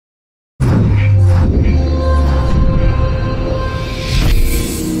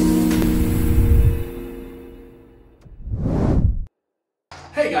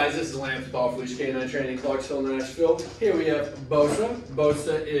Off-Leash K9 Training Clarksville, Nashville. Here we have Bosa.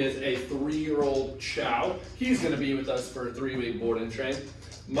 Bosa is a 3-year-old Chow. He's going to be with us for a 3-week board and train.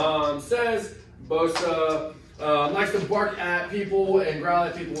 Mom says Bosa likes to bark at people and growl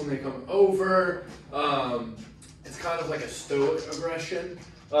at people when they come over. It's kind of like a stoic aggression.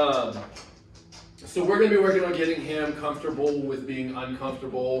 So we're going to be working on getting him comfortable with being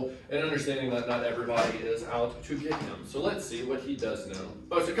uncomfortable and understanding that not everybody is out to get him. So let's see what he does now.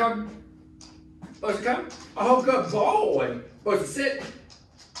 Bosa, come. Bosa, come. Oh, good boy. Bosa, sit.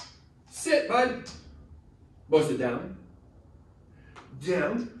 Sit, bud. Bosa, down.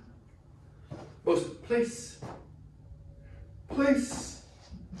 Down. Bosa, place. Place.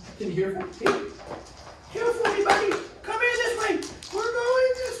 Can you hear me? Here for me, buddy. Come here this way. We're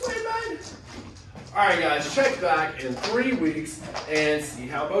going this way, bud. All right, guys, check back in 3 weeks and see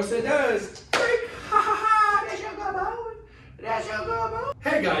how Bosa does. Freak, ha ha ha, that's your good boy. That's your good boy.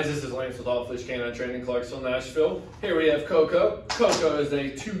 Hey guys, this is Lance with Off-Leash K9 Training Clarksville, Nashville. Here we have Coco. Coco is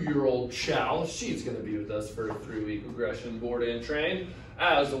a 2-year-old Chow. She's gonna be with us for a 3-week aggression board and train,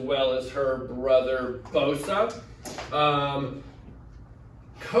 as well as her brother Bosa.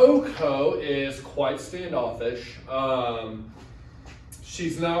 Coco is quite standoffish.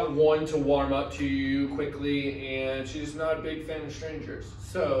 She's not one to warm up to you quickly, and she's not a big fan of strangers.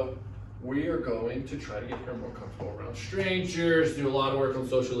 So we are going to try to get her more comfortable around strangers, do a lot of work on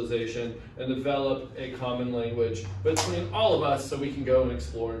socialization, and develop a common language between all of us so we can go and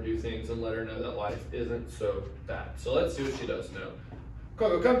explore and do things and let her know that life isn't so bad. So let's see what she does now.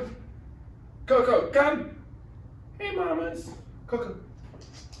 Coco, come. Coco, come. Hey, mamas. Coco,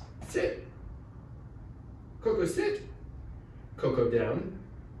 sit. Coco, sit. Coco, down.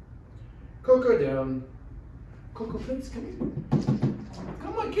 Coco, down. Coco, please, come here.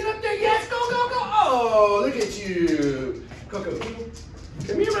 Come on, get up there. Yes, go, go, go. Oh, look at you. Coco,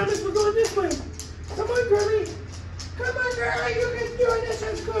 come here, mamas. We're going this way. Come on, girlie. Come on, girlie. You can do it. This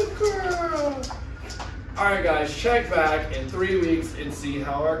is good, girl. All right, guys, check back in 3 weeks and see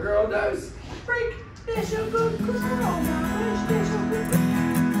how our girl does. Freak, that's a good girl, mamas. That's a good girl.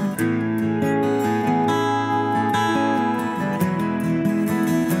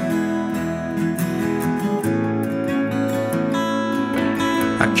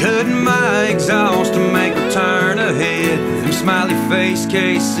 Cut my exhaust to make her turn her head. Them smiley face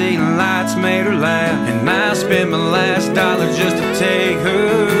KC lights made her laugh, and I spent my last dollar just to take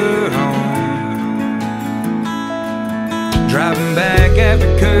her home. Driving back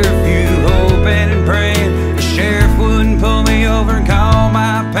after curfew, hoping and praying the sheriff wouldn't pull me over and call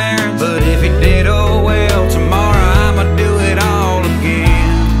my parents. But if he did, oh well, tomorrow I'ma do it all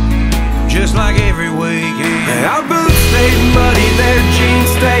again, just like every weekend. Our boots stayed muddy, their jeans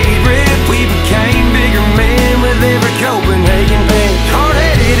stayed ripped. We became bigger men with every Copenhagen pin.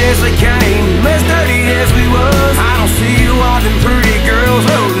 Hard-headed as they came, as dirty as we was. I don't see you all them pretty girls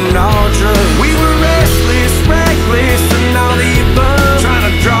loading our trucks. We were restless, reckless, and all the above, trying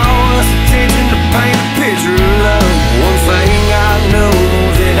to draw us attention to paint a picture of love. One thing I know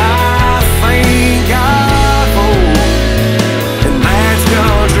that I thank God for, and that's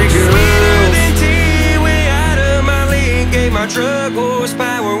country girls. My truck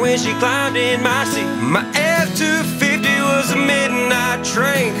horsepower when she climbed in my seat. My F-250 was a midnight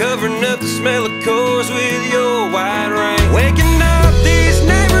train, covering up the smell of cores with your white rain. Waking up these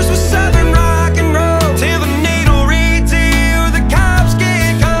neighbors with southern rock and roll, till the needle reads you, the cops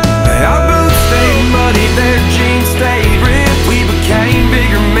get cold. Our boots stayed muddy, their jeans stayed ripped. We became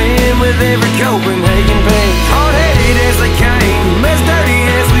bigger men with every Copenhagen pin. Hard-headed as they came, as dirty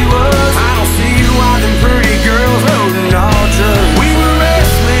as we was. I don't see you all them pretty girls loading all. We were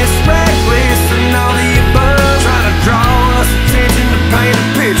restless, reckless, and all the above, trying to draw us attention to paint a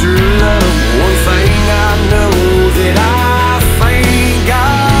picture of love. One thing I know that I thank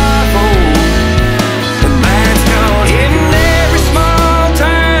God for, and that's country. In every small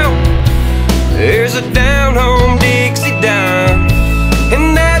town, there's a down-home Dixie dime,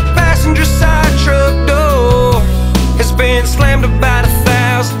 and that passenger side truck door has been slammed about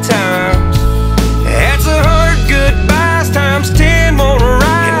 1,000 times. That's 100 goodbyes times 10 wanna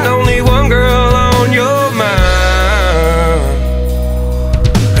ride, and only one girl on your mind.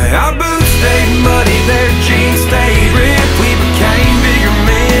 Our boots stayed muddy, their jeans stayed ripped. We became bigger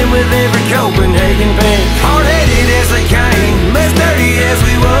men with every Copenhagen pin. Hard-headed as they came, as dirty as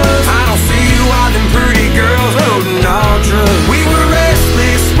we was. I don't see you all them pretty girls loading our trucks. We were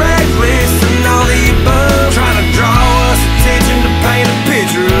restless, reckless, and all the above, trying to draw us attention to paint a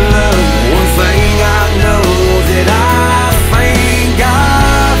picture of love. One thing I know that I thank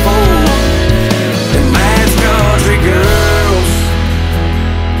God for, and that's country girls.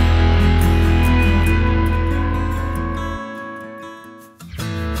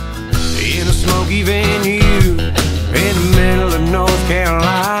 smoky venue in the middle of North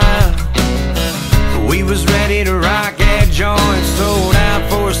Carolina. We was ready to rock that joint, sold out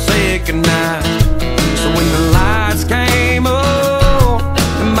for a second night. So when the lights came up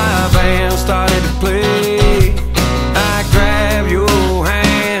and my band started to play, I grabbed your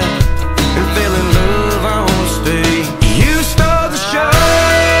hand and fell in love on stage. You stole the show,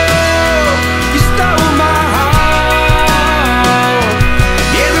 you stole my heart.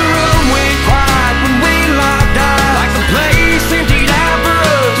 Yeah, the room went quiet when we locked eyes, like the place emptied out for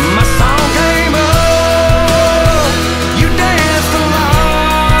us. My song came up, you danced along.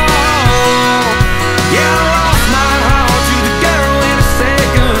 Yeah, I lost my heart to the girl in the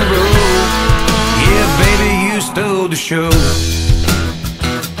second row. Yeah, baby, you stole the show.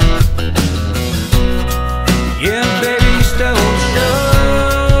 Yeah, baby, you stole the show.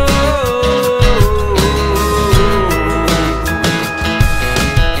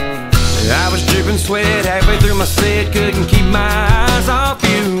 I was dripping sweat halfway through my set, couldn't keep my eyes off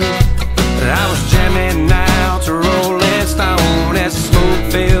you. I was jamming out to Rolling Stone as the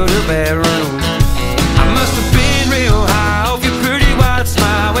smoke filled up that room. I must have been real high off your pretty white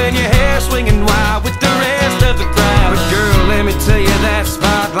smile when your hair swinging wild with the rest of the crowd. But girl, let me tell you, that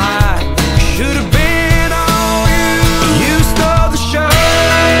spotlight should have been on you. You stole the show,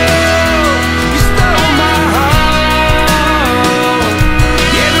 you stole my heart.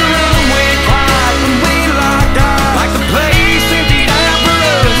 Yeah, the room went quiet when we locked eyes, like the place emptied out for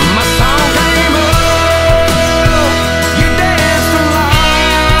us. My song came up, you danced along.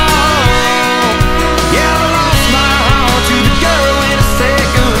 Yeah, I lost my heart to the girl in the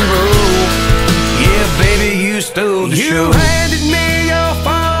second row. Yeah, baby, you stole the show. You handed me your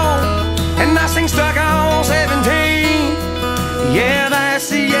phone and I sing stuck on 17. Yeah, that's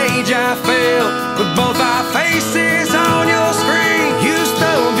the age I felt with both our faces on your screen. You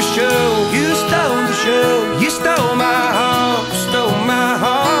stole the show, you stole the show, you stole my heart, stole my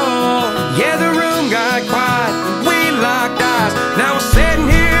heart. Yeah, the room got quiet, we locked eyes, now we're sitting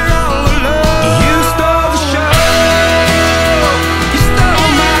here all alone. You stole the show, you stole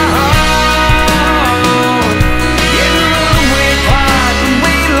my heart. Yeah, the room went quiet when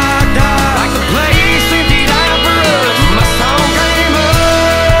we locked eyes, like the place emptied out for us. My song came up,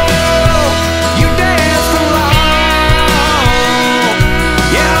 you danced along.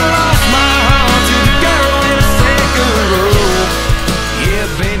 Yeah, I lost my heart to the girl in the second row. Yeah,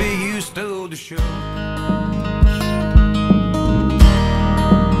 baby, you stole the show.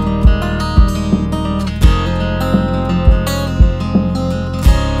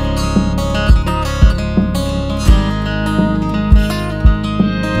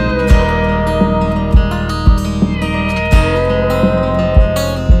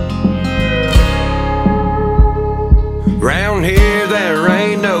 Round here there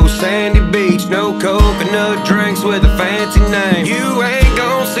ain't no sandy beach, no coconut drinks with a fancy name. You ain't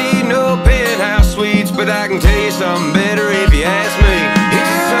gon' see no penthouse suites, but I can tell you something better if you ask me.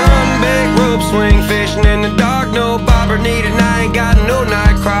 It's a sunback rope swing, fishing in the dark, no bobber needed. I ain't got no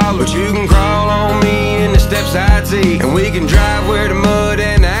night crawler, but you can crawl on me in the steps I'd see, and we can drive where the mud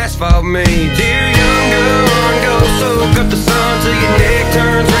and the asphalt meet. Dear young gun, go soak up the sun till your neck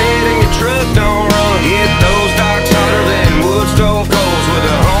turns red and your truck